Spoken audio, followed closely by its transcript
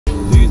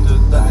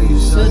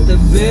sa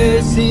tabi,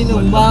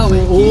 sinong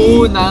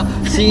mauuna?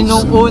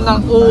 Sinong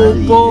unang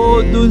upo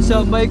dun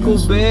sa may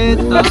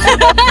kubeta?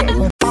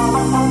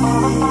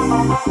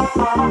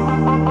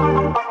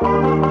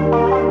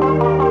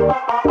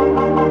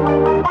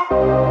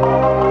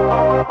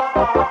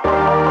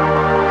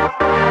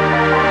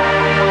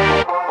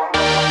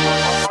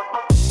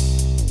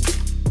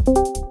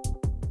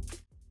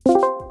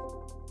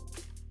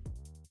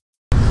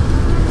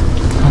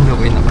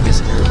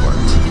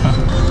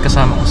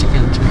 Kasama ko si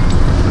Kildre.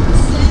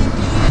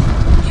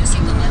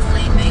 Using the left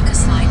lane, make a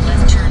slight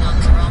left turn on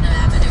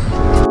Corona Avenue.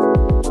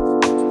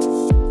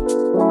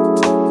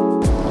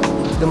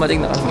 Dumating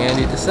na kami ngayon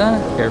dito sa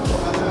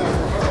airport.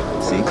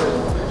 See?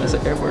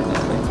 Nasa airport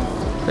natin.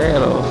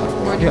 Pero,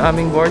 yung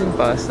aming boarding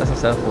pass nasa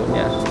cellphone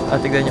niya. At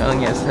tignan nyo ang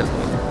niya sa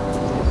cellphone niya.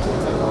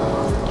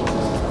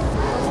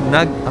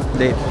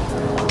 Nag-update.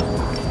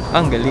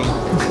 Ang galing.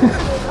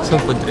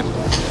 So, food trip.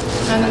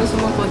 Ano gusto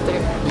mong food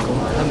trip? Hindi ko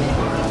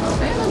alam.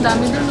 Ayun, ang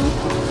dami din, no?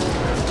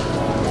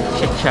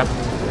 Shake shop.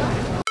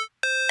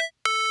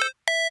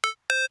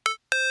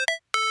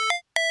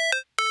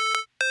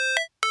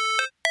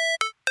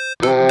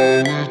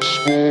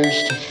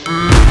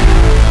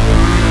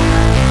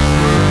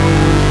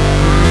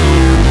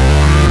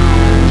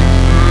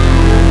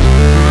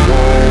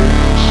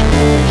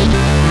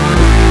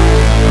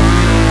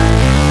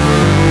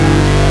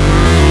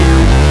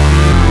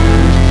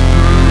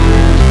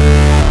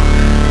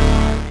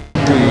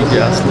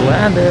 Just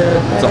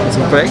landed. So,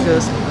 some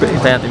breakfast.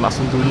 Hintayin natin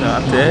masundo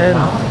natin.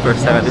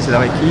 First time natin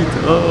sila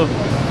makikita. Oh.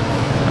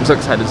 I'm so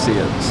excited to see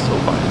it. It's so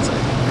fun inside.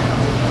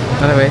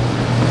 Anyway,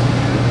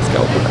 let's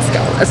go. Let's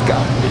go. Let's go.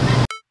 Let's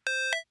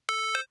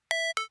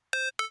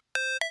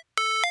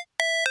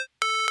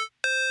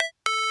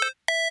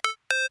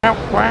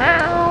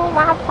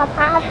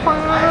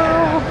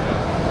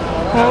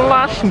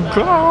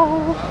go.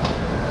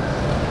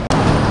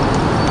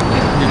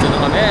 Dito na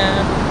kami.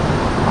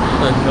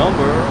 The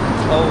number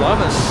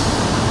 11.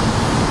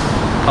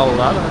 11.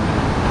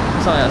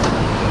 Saan kaya sila?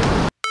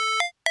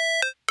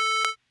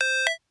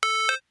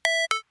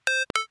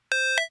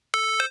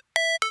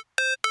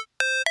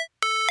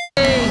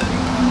 Hey!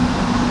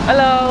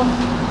 Hello!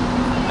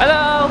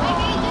 Hello!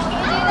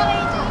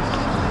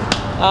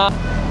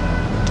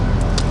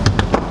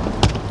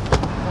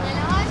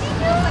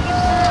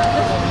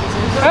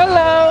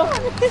 Hello!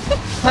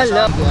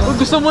 Hello!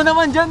 Gusto mo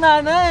naman dyan,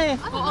 nanay!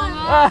 Oo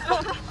nga.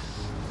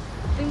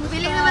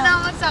 Willing naman ako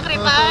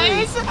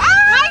mag-sacrifice.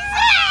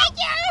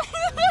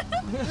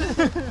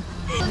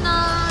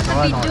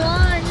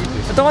 Na-videoan.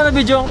 Ito nga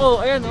na-videoan ko.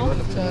 Ayan, oh.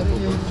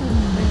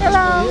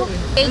 Hello!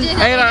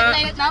 Ayra!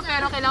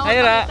 Pero kailangan ko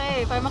Ayra! makita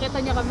eh. Para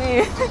makita niya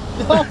kami.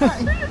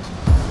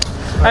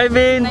 I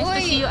mean... Nice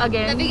to see you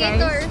again,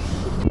 Navigator. guys.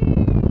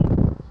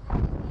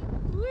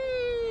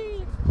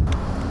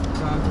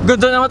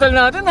 Ganda na hotel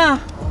natin, ah.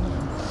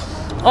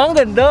 Oh, ang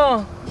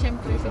ganda.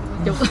 Siyempre,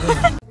 joke.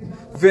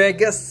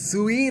 Vegas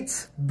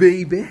Suites,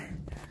 baby!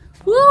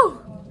 Woo!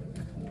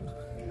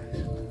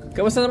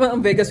 Kamusta naman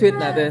ang Vegas suite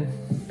natin?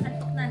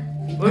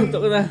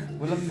 Antok na.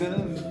 Walang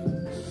ganun.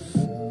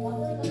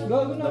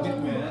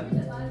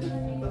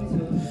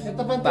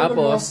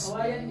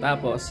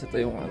 Tapos, ito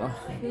yung ano.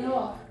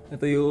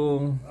 Ito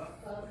yung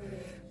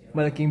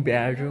malaking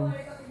bedroom.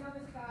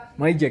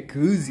 May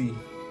jacuzzi.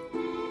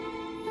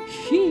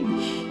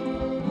 Sheesh.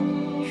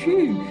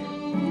 Sheesh.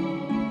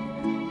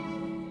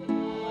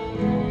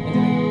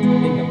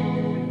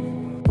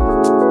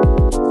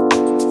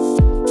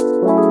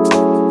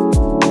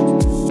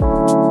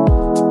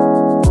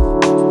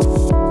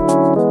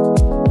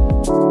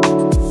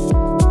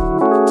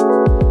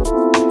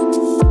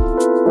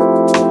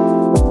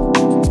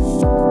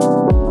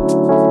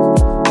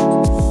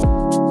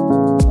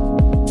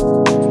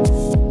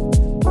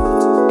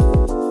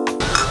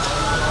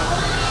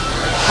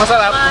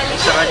 Masarap.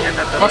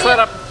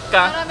 Masarap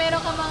ka. Para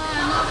meron ka mga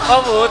ano. Oh,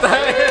 puta.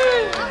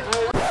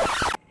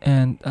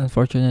 And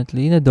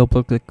unfortunately,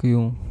 na-double click ko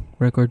yung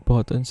record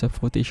button sa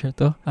footage na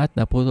to at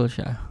naputol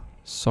siya.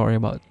 Sorry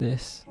about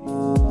this.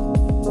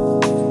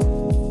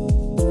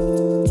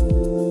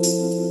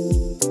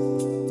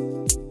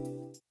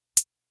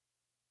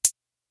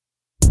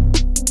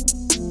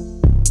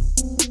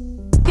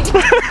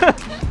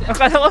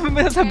 Akala ko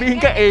may sasabihin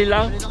ka A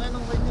lang.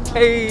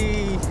 Ay.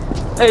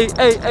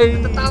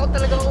 Natatakot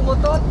talaga ang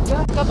umutot.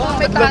 Kapag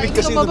may tanging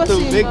lumabas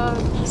eh.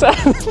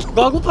 Saan?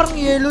 Gago, parang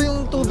yelo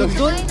yung tubig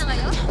doon.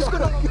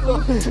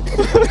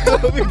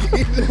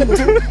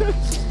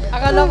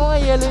 Akala ko nga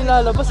yellow yung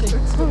lalabas eh.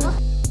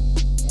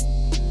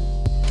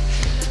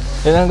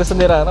 Yan ang gusto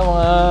ni Rara,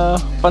 mga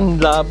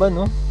panlaban,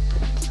 no?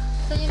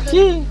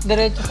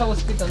 Diretso sa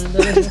hospital.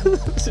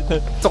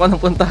 Gusto ka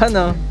nang puntahan,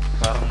 no?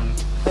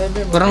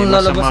 Parang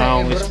lalabas sa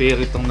ang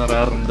espiritong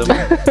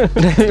nararamdaman.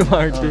 Remy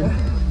Martin.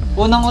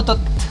 Unang utot.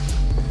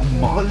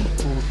 Ang mahal.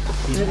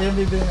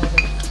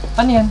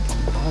 Ano yan?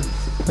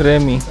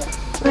 Remy.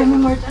 Remy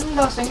Martin. Anong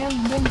lasa yan?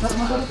 Ben,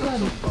 masarap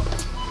yan.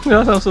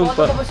 Lasang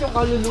sumpa. Tapos yung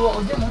kaluluwa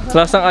ko dyan.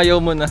 Lasang ayaw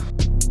mo na.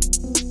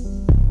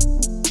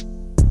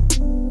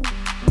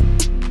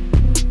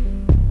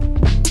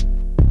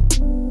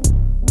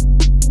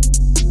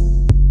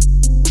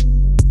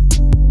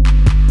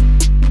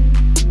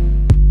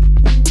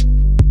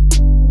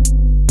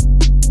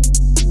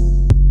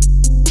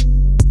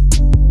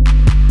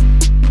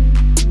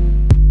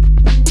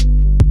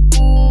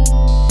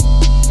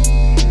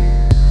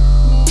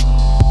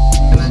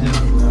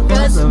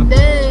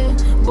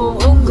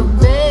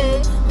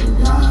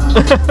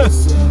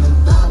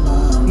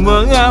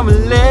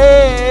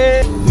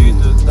 nagkamali.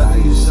 Dito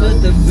tayo sa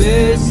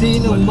tabi,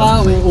 sinong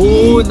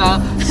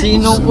mauuna?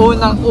 Sinong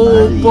unang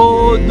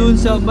upo dun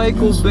sa may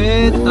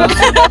kubeta?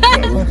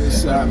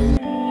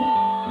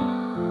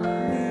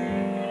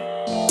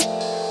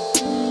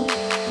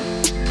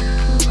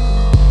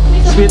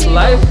 Sweet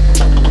life.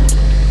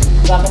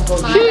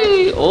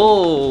 Shit.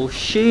 Oh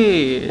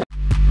shit.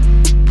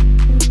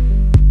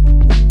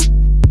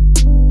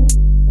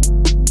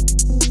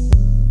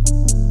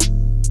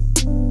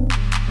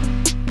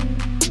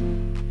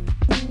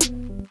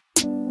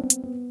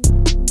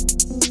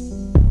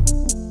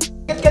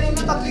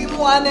 Kanina tatlo yung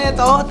mukha na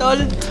ito, tol.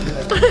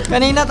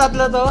 Kanina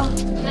tatlo to.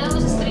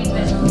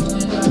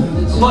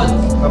 One.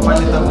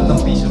 Papalitan mo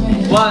ng piso.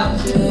 One.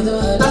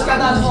 Tapos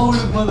kataan mo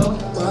hulog mo, no?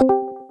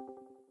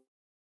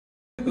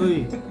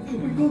 Uy.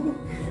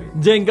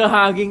 Jenga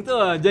hugging to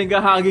ah. Jenga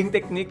hugging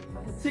technique.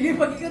 Sige,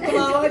 pag ikaw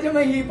tumawa ka dyan,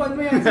 may hipan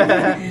mo yan.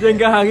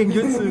 Jenga hugging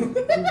jutsu.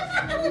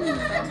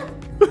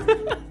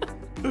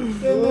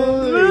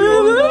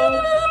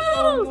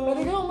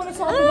 Pwede ka muna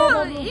sa kapila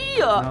mo.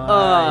 Iya.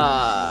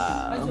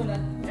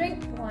 Drink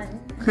one.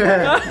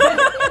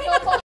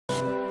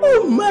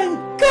 Oh my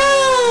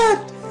god!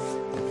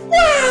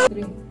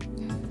 Drink.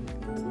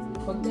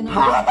 Pag din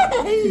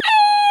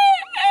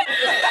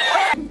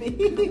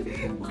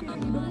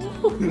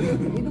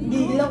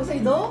Gigil ako sa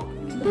ido.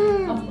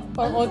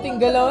 pang oting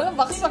galaw lang,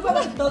 baksak ka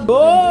lang.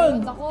 Bon!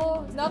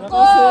 Nako!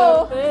 Nako!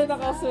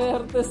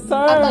 Nakaswerte, At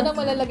sir! ano,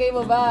 malalagay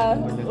mo ba?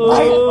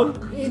 Oh!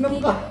 Inom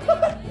ka.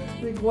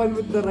 Take one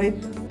with the right.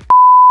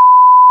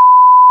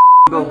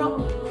 Go!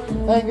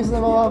 Ay, gusto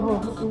na mawa mo.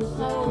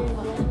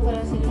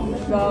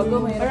 Gago,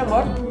 may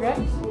ramot, Rex?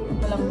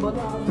 Malambot.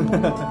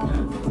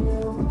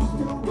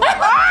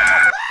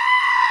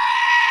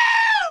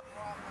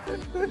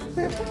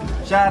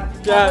 Shot!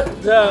 Shot!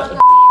 Shot!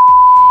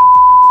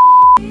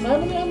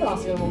 Ano na yan?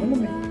 Nakasya mo man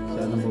eh.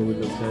 Sana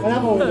mahulog siya. Wala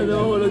mo.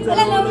 Nahulog sa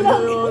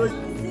nahulog.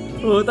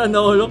 Puta,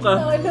 nahulog ka.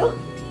 Nahulog.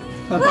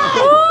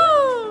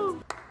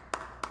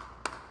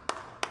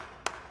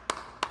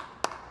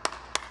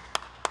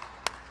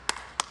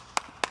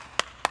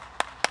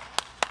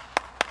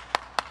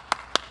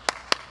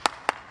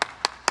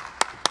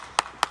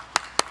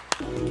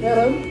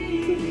 Meron?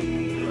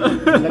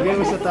 Lagay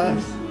mo sa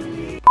taas.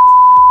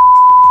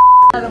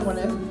 Ano mo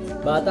na yun?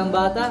 Batang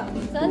bata.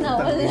 Sana,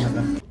 wala.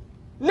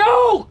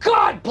 No!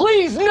 God,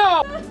 please,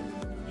 no!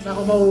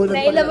 Naku, mahulog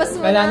Nailabas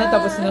mo Wala na,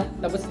 tapos na.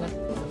 Tapos na.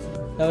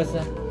 Tapos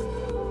na.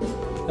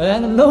 Wala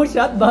na, no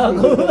shot,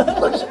 bago.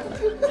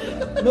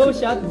 No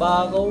shot,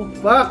 bago.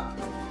 Fuck!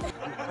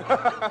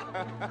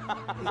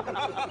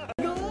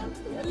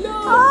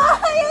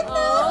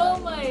 Oh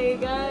my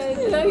God.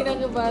 Wala,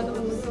 hinagabahan ako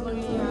gusto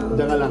mangyayari.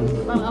 Diyan ka lang.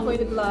 Parang ako'y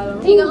naglaro.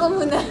 Hinga ka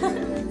muna.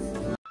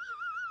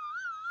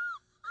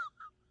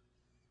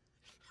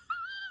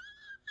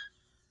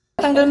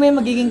 Tanggal mo yung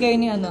magiging kayo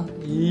ni ano.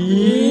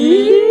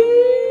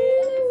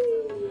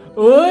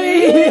 Uy!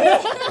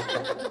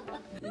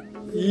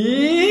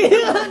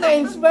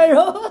 Na-inspire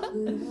ako.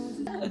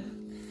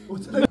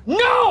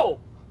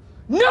 No!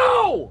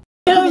 No!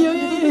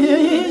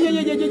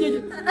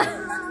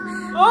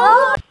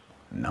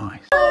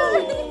 Nice.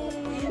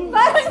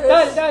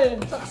 Dal!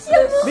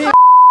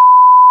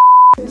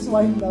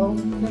 Swine daw.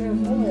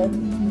 Ano yan?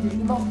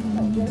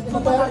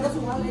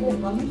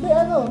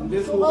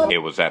 It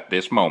was at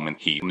this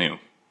moment he knew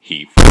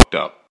he fucked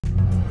up.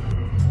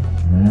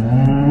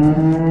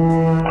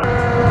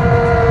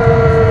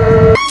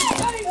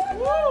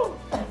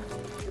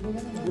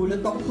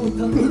 Gulat ako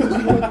putang ina.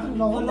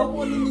 Nakala ko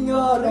ano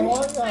nangyari.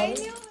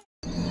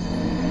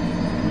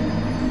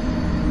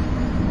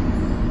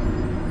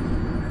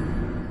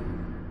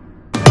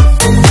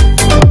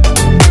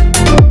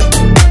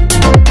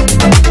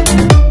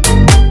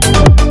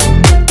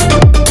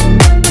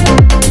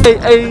 Ay,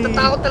 ay!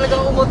 Takot talaga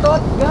umutot,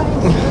 guys.